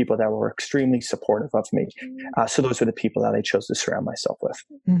some people that were extremely supportive of me. So those were the people that I chose to surround myself with.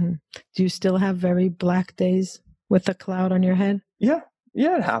 hmm Do you still have very black days with a cloud on your head? Yeah,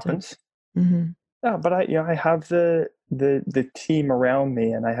 yeah, it Still. happens. hmm Yeah, but I have the team around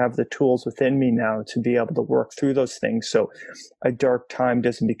me, and I have the tools within me now to be able to work through those things. So a dark time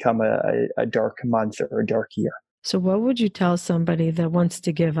doesn't become a dark month or a dark year. So, what would you tell somebody that wants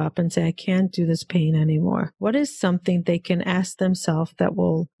to give up and say, I can't do this pain anymore? What is something they can ask themselves that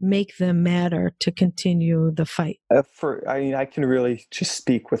will make them matter to continue the fight? I mean, I can really just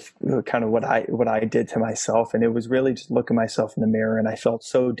speak with kind of what I did to myself, and it was really just looking myself in the mirror, and I felt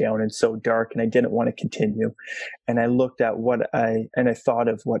so down and so dark, and I didn't want to continue. And I looked at I thought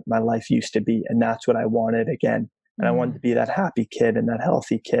of what my life used to be, and that's what I wanted again. And I wanted to be that happy kid and that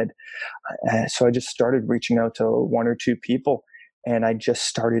healthy kid. So I just started reaching out to one or two people, and I just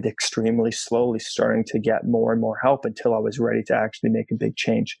started extremely slowly starting to get more and more help until I was ready to actually make a big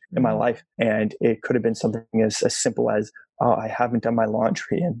change in my life. And it could have been something as simple as, oh, I haven't done my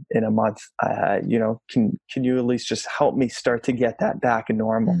laundry in a month. Can you at least just help me start to get that back in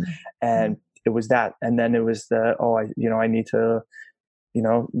normal? And it was that. And then it was I need to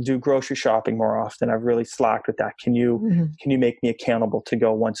do grocery shopping more often. I've really slacked with that. Can you make me accountable to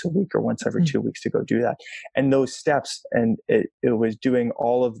go once a week or once every 2 weeks to go do that? And those steps, and it was doing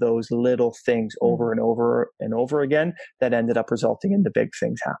all of those little things over and over and over again that ended up resulting in the big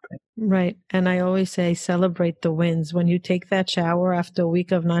things happening. Right. And I always say celebrate the wins. When you take that shower after a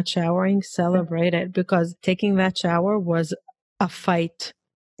week of not showering, celebrate it, because taking that shower was a fight,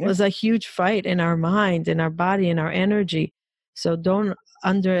 was a huge fight in our mind, in our body, in our energy. So don't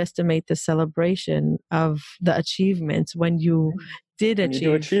underestimate the celebration of the achievements when you did And you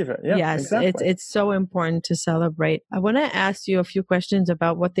do achieve it. Yeah, Yes, exactly. it's so important to celebrate. I want to ask you a few questions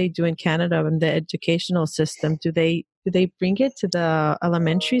about what they do in Canada and the educational system. Do they bring it to the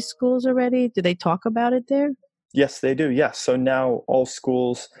elementary schools already? Do they talk about it there? Yes, they do. Yes. So now all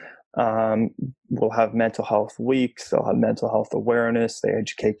schools um, will have mental health weeks. They'll have mental health awareness. They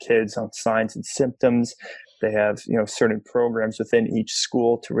educate kids on signs and symptoms. They have certain programs within each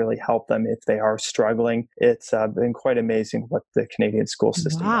school to really help them if they are struggling. It's been quite amazing what the Canadian school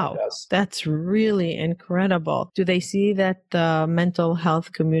system now Wow, does. that's really incredible. Do they see that the mental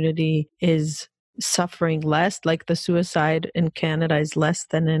health community is suffering less, like the suicide in Canada is less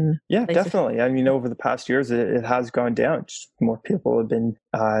than in Yeah, places? definitely. I mean, over the past years, it has gone down. Just more people have been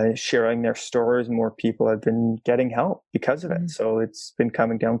sharing their stories. More people have been getting help because of it. So it's been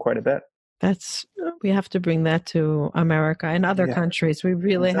coming down quite a bit. We have to bring that to America and other Yeah, countries. We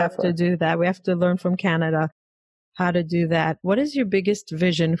really have to exactly. do that. We have to learn from Canada how to do that. What is your biggest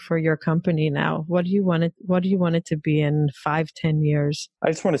vision for your company now? What do you want it to be in 5, 10 years?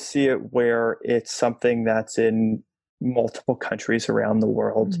 I just want to see it where it's something that's in multiple countries around the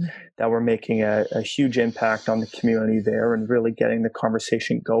world, that we're making a huge impact on the community there and really getting the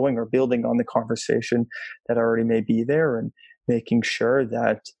conversation going or building on the conversation that already may be there, and making sure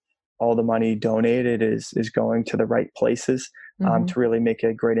that all the money donated is going to the right places to really make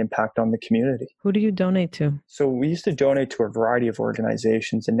a great impact on the community. Who do you donate to? So we used to donate to a variety of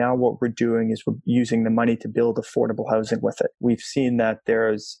organizations, and now what we're doing is we're using the money to build affordable housing with it. We've seen that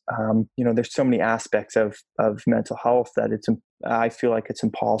there's so many aspects of mental health that I feel like it's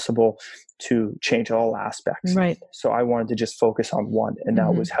impossible to change all aspects. Right. So I wanted to just focus on one, and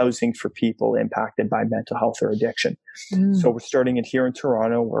that was housing for people impacted by mental health or addiction. So we're starting it here in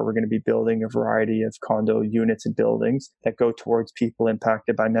Toronto, where we're going to be building a variety of condo units and buildings that go towards people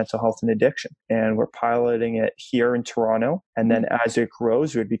impacted by mental health and addiction. And we're piloting it here in Toronto. And then as it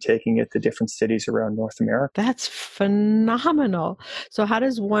grows, we'd be taking it to different cities around North America. That's phenomenal. So how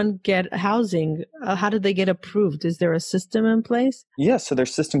does one get housing? How do they get approved? Is there a system in place? Yeah, so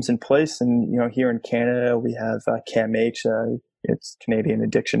there's systems in place. And, here in Canada, we have CAMH, it's Canadian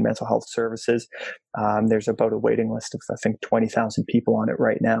Addiction Mental Health Services. There's about a waiting list of, I think, 20,000 people on it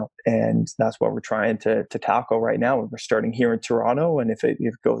right now. And that's what we're trying to tackle right now. And we're starting here in Toronto. And if it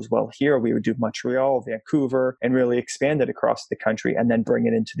goes well here, we would do Montreal, Vancouver, and really expand it across the country, and then bring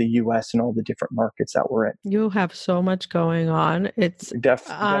it into the US and all the different markets that we're in. You have so much going on. It's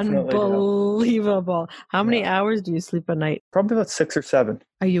unbelievable. How many hours do you sleep a night? Probably about 6 or 7.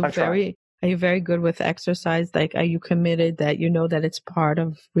 Are you very good with exercise? Like, are you committed that you know that it's part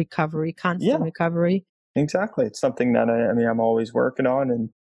of recovery, constant recovery? Exactly. It's something that I'm always working on, and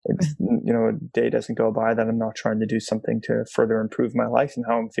it's, a day doesn't go by that I'm not trying to do something to further improve my life and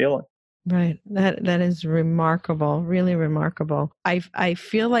how I'm feeling. Right. That is remarkable, really remarkable. I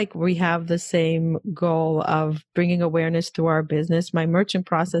feel like we have the same goal of bringing awareness to our business. My merchant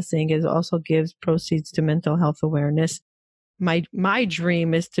processing is also gives proceeds to mental health awareness. My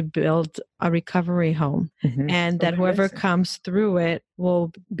dream is to build a recovery home, and that whoever comes through it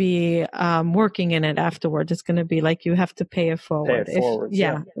will be working in it afterwards. It's going to be like you have to pay it forward.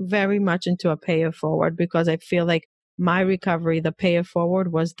 Very much into a pay it forward, because I feel like my recovery, the pay it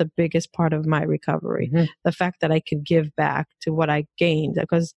forward, was the biggest part of my recovery. The fact that I could give back to what I gained,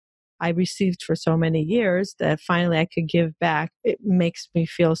 because I received for so many years, that finally I could give back. It makes me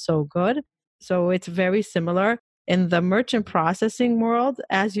feel so good. So it's very similar. In the merchant processing world,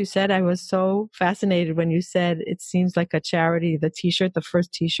 as you said, I was so fascinated when you said it seems like a charity, the t-shirt, the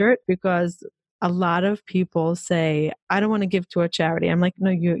first t-shirt, because a lot of people say, I don't want to give to a charity. I'm like, no,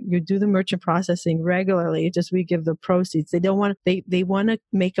 you do the merchant processing regularly. It's just we give the proceeds. They don't want, they want to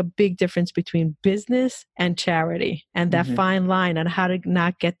make a big difference between business and charity, and that fine line on how to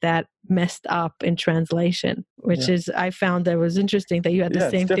not get that messed up in translation, which is, I found that was interesting that you had the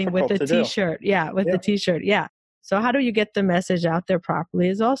same thing with the t-shirt. The t-shirt. So how do you get the message out there properly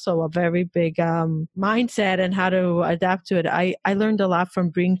is also a very big mindset, and how to adapt to it. I learned a lot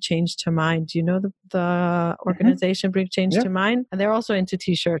from Bring Change to Mind. Do you know the organization Bring Change to Mind? And they're also into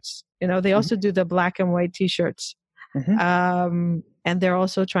t-shirts. You know, they also do the black and white t-shirts. And they're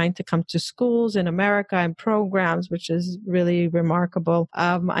also trying to come to schools in America and programs, which is really remarkable.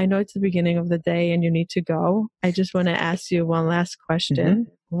 I know it's the beginning of the day and you need to go. I just want to ask you one last question.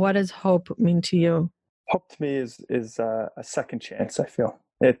 What does hope mean to you? Hope to me is a second chance. I feel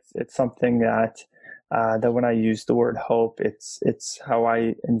it's something that when I use the word hope, it's how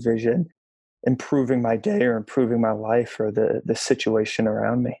I envision improving my day or improving my life or the situation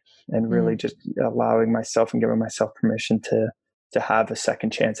around me, and really just allowing myself and giving myself permission to have a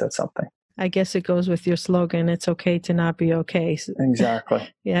second chance at something. I guess it goes with your slogan, it's okay to not be okay.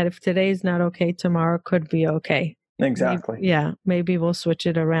 Exactly. If today's not okay, tomorrow could be okay. Exactly. Maybe we'll switch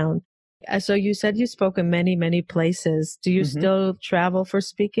it around. So you said you spoke in many, many places. Do you still travel for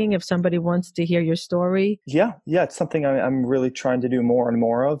speaking if somebody wants to hear your story? Yeah. It's something I'm really trying to do more and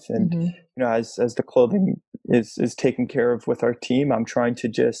more of. And, you know, as the clothing is taken care of with our team, I'm trying to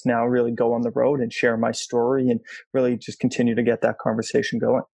just now really go on the road and share my story and really just continue to get that conversation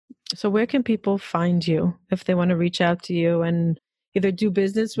going. So where can people find you if they want to reach out to you and either do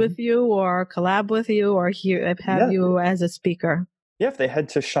business with you or collab with you or have you as a speaker? If they head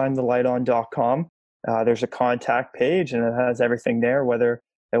to shinethelighton.com, there's a contact page and it has everything there, whether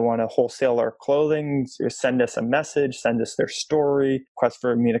they want to wholesale our clothing, send us a message, send us their story, request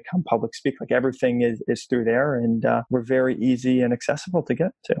for me to come public speak. Like everything is through there, and we're very easy and accessible to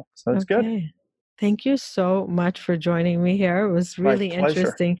get to. So it's good. Thank you so much for joining me here. It was really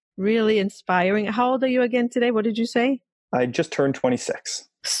interesting, really inspiring. How old are you again today? What did you say? I just turned 26.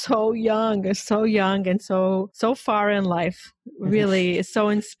 So young, and so far in life. Really, it's so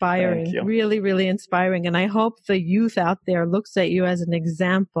inspiring. Really, really inspiring. And I hope the youth out there looks at you as an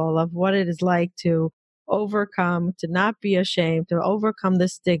example of what it is like to overcome, to not be ashamed, to overcome the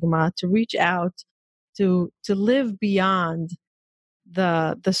stigma, to reach out, to live beyond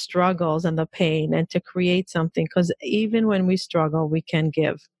the struggles and the pain, and to create something. Because even when we struggle, we can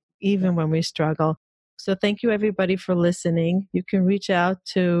give. Even when we struggle. So thank you, everybody, for listening. You can reach out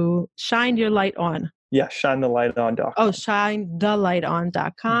to Shine Your Light On. Yeah, shinethelighton.com. Oh,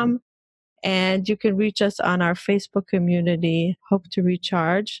 shinethelighton.com. And you can reach us on our Facebook community, Hope to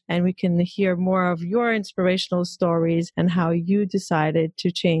Recharge, and we can hear more of your inspirational stories and how you decided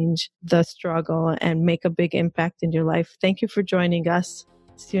to change the struggle and make a big impact in your life. Thank you for joining us.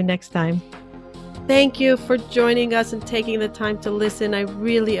 See you next time. Thank you for joining us and taking the time to listen. I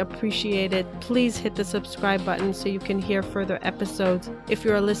really appreciate it. Please hit the subscribe button so you can hear further episodes. If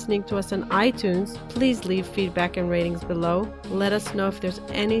you are listening to us on iTunes, please leave feedback and ratings below. Let us know if there's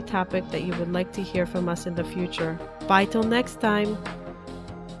any topic that you would like to hear from us in the future. Bye till next time.